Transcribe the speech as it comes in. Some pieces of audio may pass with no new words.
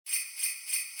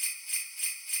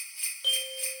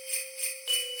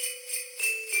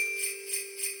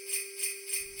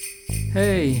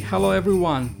Hey, hello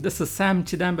everyone. This is Sam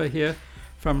Chidamba here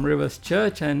from Rivers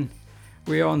Church, and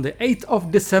we are on the 8th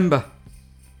of December.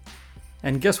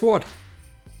 And guess what?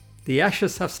 The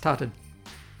ashes have started.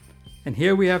 And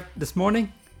here we have this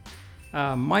morning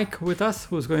Mike with us,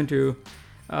 who's going to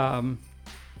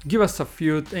give us a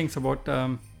few things about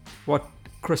what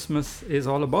Christmas is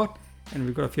all about. And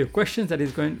we've got a few questions that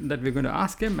we're going to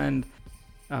ask him. And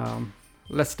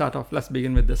let's start off. Let's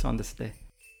begin with this on this day.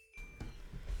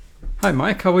 Hi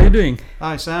Mike, how are you doing?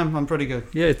 Hi Sam, I'm pretty good.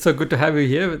 Yeah, it's so good to have you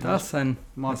here with us, and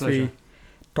My as pleasure. we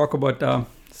talk about a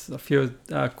few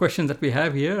questions that we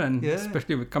have here, and Yeah.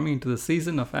 especially we're coming into the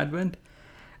season of Advent.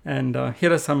 And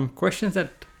here are some questions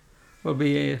that we'll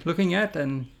be looking at,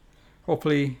 and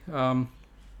hopefully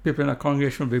people in our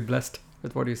congregation will be blessed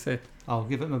with what you say. I'll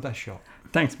give it my best shot.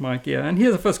 Thanks, Mike. Yeah, and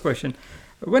here's the first question.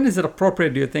 When is it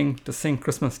appropriate, do you think, to sing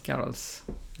Christmas carols?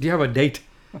 Do you have a date?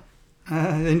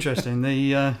 Interesting.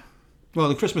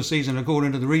 The Christmas season,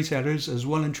 according to the retailers, has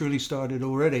well and truly started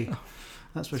already.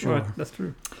 That's for sure. Right, that's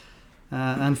true.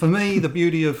 And for me, the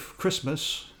beauty of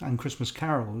Christmas and Christmas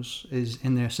carols is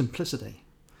in their simplicity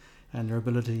and their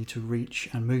ability to reach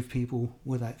and move people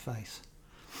without faith.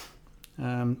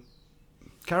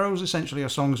 Carols essentially are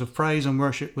songs of praise and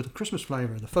worship with a Christmas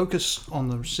flavour. The focus on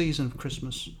the season of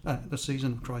Christmas, the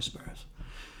season of Christ's birth.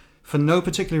 For no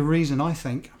particular reason, I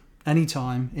think any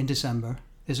time in December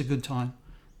is a good time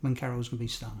when carols can be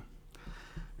sung.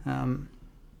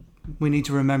 We need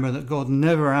to remember that God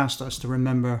never asked us to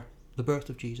remember the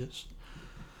birth of Jesus.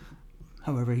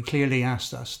 However, he clearly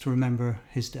asked us to remember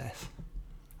his death,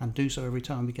 and do so every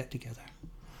time we get together.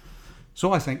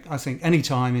 So I think any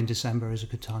time in December is a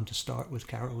good time to start with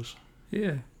carols.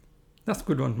 Yeah, that's a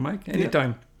good one, Mike.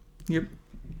 Anytime. Yep.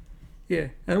 Yeah.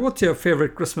 And what's your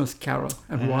favorite Christmas carol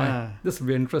and why? This will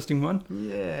be an interesting one.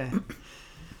 Yeah.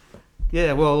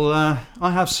 Yeah, well,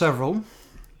 I have several.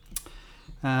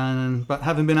 But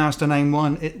having been asked to name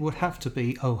one, it would have to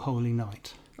be "O Holy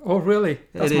Night." Oh, really?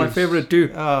 That's my favorite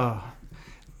too.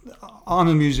 I'm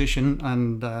a musician,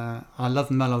 and I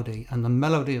love melody, and the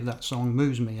melody of that song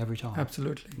moves me every time.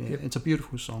 Absolutely. Yeah, Yep. It's a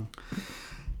beautiful song.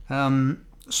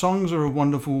 Songs are a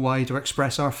wonderful way to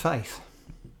express our faith.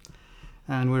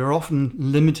 And we're often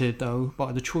limited, though,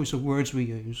 by the choice of words we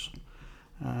use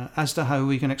as to how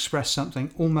we can express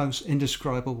something almost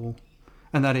indescribable,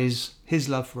 and that is his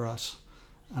love for us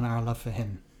and our love for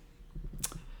him.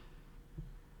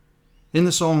 In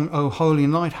the song "O Holy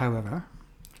Night," however,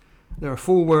 there are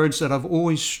 4 words that have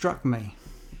always struck me,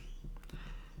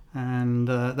 and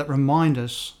that remind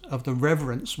us of the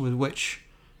reverence with which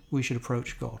we should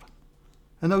approach God.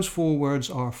 And those 4 words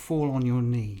are "fall on your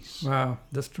knees." Wow,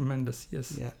 that's tremendous.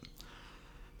 Yes. Yeah.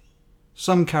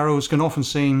 Some carols can often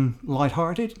seem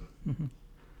light-hearted, Mm-hmm.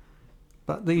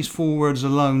 but these 4 words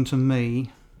alone, to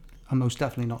me, are most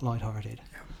definitely not light-hearted.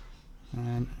 Yeah.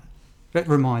 And it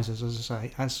reminds us, as I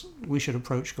say, as we should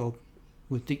approach God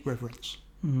with deep reverence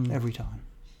every time.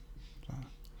 So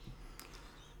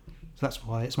that's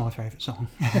why it's my favourite song.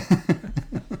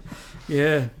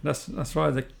 Yeah, that's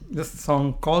right. This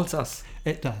song calls us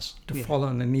It does. to fall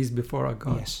on the knees before our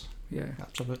God. Yes, Yeah.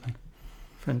 absolutely.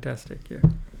 Fantastic. Yeah.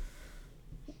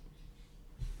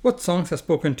 What songs have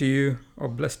spoken to you, or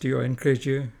blessed you, or encouraged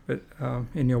you with,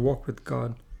 in your walk with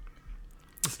God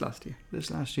this last year?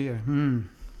 This last year.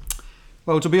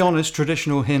 Well, to be honest,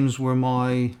 traditional hymns were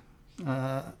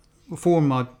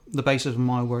the basis of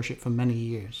my worship for many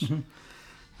years. Mm-hmm.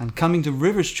 And coming to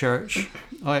Rivers Church,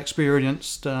 I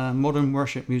experienced modern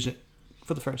worship music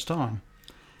for the first time.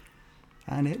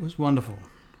 And it was wonderful.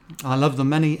 I love the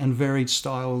many and varied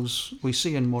styles we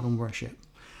see in modern worship,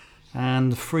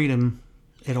 and the freedom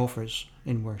it offers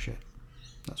in worship.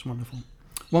 That's wonderful.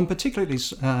 One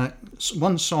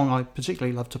song I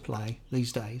particularly love to play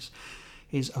these days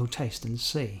is "O Taste and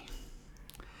See,"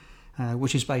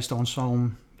 which is based on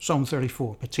Psalm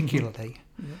 34 particularly.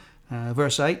 Mm-hmm. Yeah.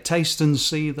 Verse 8, "Taste and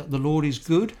see that the Lord is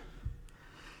good.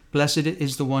 Blessed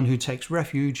is the one who takes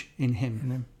refuge in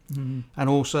him." Mm-hmm. And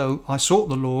also, "I sought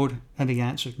the Lord and he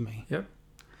answered me. Yep.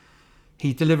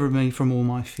 He delivered me from all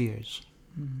my fears."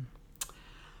 Mm-hmm.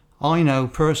 I know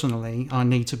personally I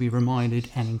need to be reminded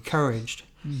and encouraged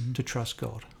Mm-hmm. to trust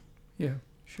God. Yeah,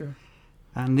 sure.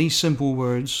 And these simple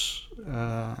words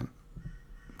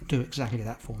do exactly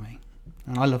that for me.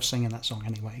 And I love singing that song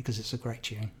anyway because it's a great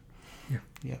tune. Yeah.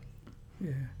 Yeah.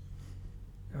 Yeah.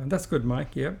 That's good,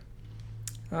 Mike. Yeah.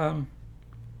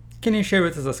 Can you share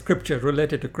with us a scripture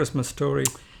related to Christmas story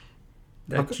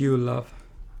that you love?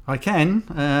 I can.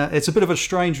 It's a bit of a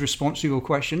strange response to your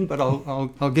question, but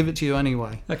I'll give it to you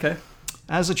anyway. Okay.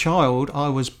 As a child, I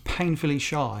was painfully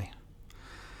shy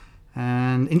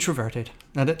and introverted,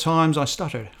 and at times I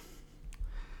stuttered.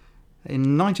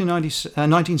 In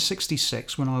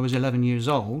 1966, when I was 11 years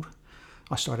old,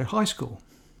 I started high school.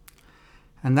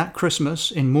 And that Christmas,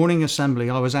 in morning assembly,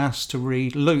 I was asked to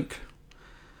read Luke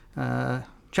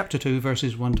chapter 2,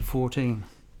 verses 1 to 14,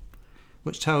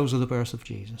 which tells of the birth of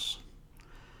Jesus.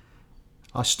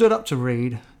 I stood up to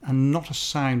read, and not a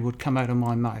sound would come out of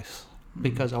my mouth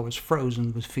because I was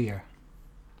frozen with fear.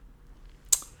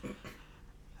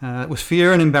 With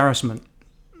fear and embarrassment.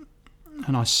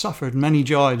 And I suffered many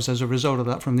jibes as a result of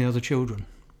that from the other children.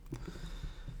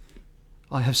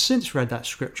 I have since read that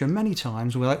scripture many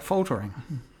times without faltering.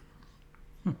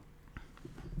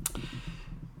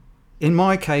 In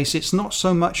my case, it's not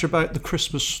so much about the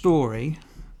Christmas story,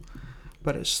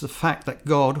 but it's the fact that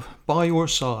God, by your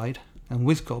side, and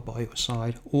with God by your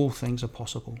side, all things are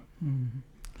possible.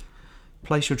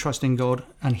 Place your trust in God,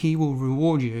 and He will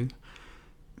reward you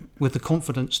with the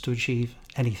confidence to achieve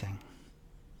anything.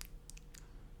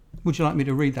 Would you like me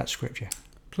to read that scripture?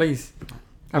 Please.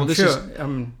 Well, I'm sure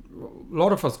a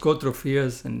lot of us go through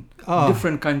fears and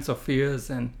different kinds of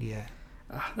fears, and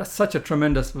that's such a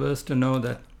tremendous verse to know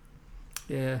that.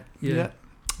 Yeah.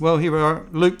 Well, here we are,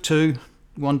 Luke 2,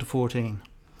 1 to 14.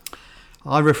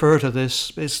 I refer to this.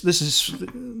 This is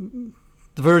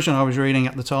the version I was reading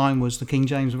at the time was the King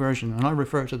James Version, and I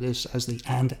refer to this as the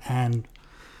and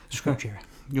scripture.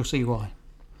 You'll see why.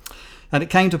 And it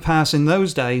came to pass in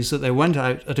those days that there went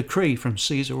out a decree from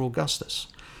Caesar Augustus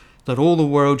that all the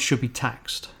world should be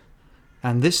taxed.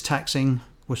 And this taxing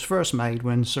was first made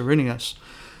when Cyrenius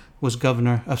was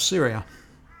governor of Syria.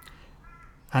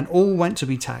 And all went to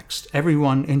be taxed, every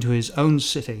one into his own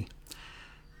city.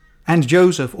 And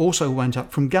Joseph also went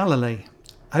up from Galilee,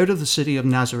 out of the city of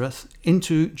Nazareth,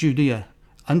 into Judea,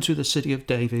 unto the city of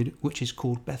David, which is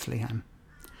called Bethlehem,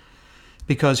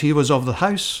 because he was of the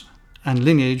house and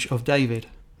lineage of David,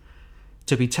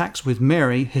 to be taxed with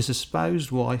Mary, his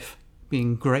espoused wife,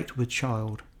 being great with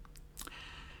child.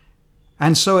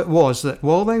 And so it was that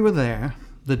while they were there,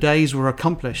 the days were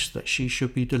accomplished that she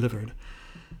should be delivered.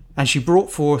 And she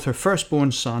brought forth her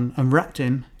firstborn son, and wrapped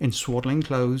him in swaddling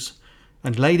clothes,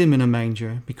 and laid him in a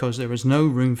manger, because there was no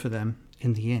room for them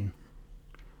in the inn.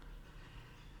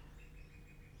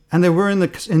 And there were in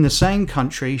the same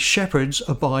country shepherds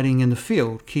abiding in the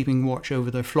field, keeping watch over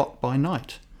their flock by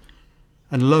night.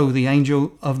 And lo, the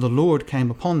angel of the Lord came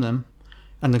upon them,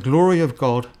 and the glory of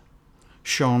God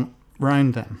shone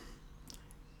round them.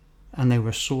 And they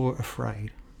were sore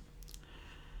afraid.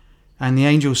 And the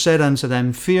angel said unto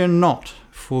them, Fear not,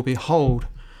 for behold,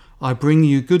 I bring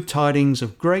you good tidings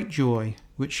of great joy,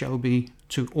 which shall be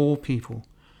to all people.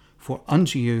 For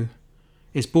unto you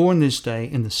is born this day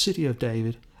in the city of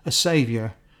David a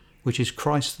Saviour, which is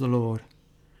Christ the Lord.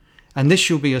 And this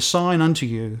shall be a sign unto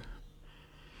you.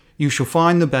 You shall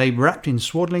find the babe wrapped in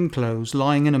swaddling clothes,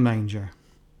 lying in a manger.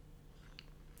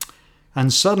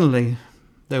 And suddenly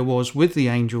there was with the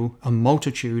angel a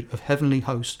multitude of heavenly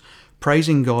hosts,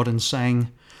 praising God and saying,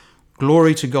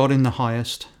 Glory to God in the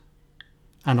highest,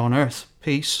 and on earth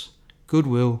peace,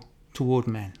 goodwill toward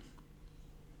men.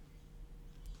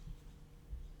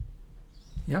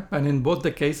 Yeah, and in both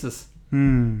the cases,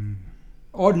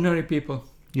 ordinary people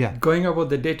going about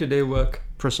their day-to-day work.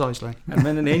 Precisely. And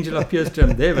when an angel appears to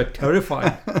them, they were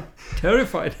terrified.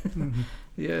 Terrified.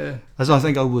 Yeah. As I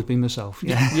think I would be myself.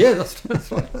 Yeah, yeah,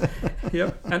 that's right.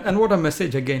 Yeah. And what a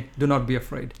message again. Do not be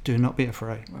afraid. Do not be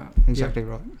afraid. Wow. Exactly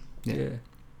right.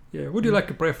 Yeah. Would you like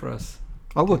to pray for us?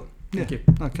 I would. Thank you.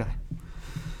 Okay.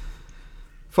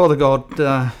 Father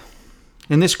God,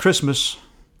 in this Christmas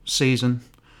season,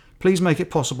 please make it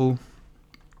possible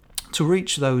to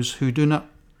reach those who do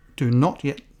not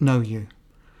yet know you.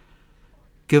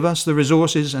 Give us the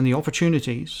resources and the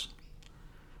opportunities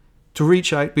to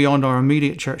reach out beyond our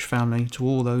immediate church family to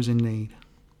all those in need.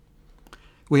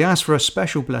 We ask for a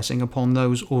special blessing upon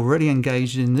those already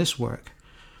engaged in this work,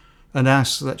 and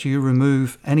ask that you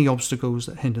remove any obstacles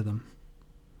that hinder them.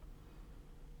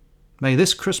 May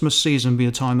this Christmas season be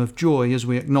a time of joy as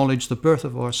we acknowledge the birth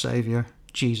of our Saviour,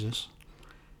 Jesus.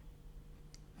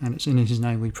 And it's in his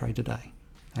name we pray today.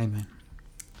 Amen.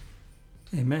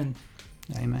 Amen.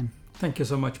 Amen. Thank you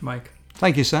so much, Mike.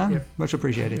 Thank you, Sam. Yep. Much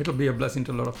appreciated. It'll be a blessing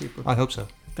to a lot of people. I hope so.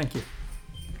 Thank you.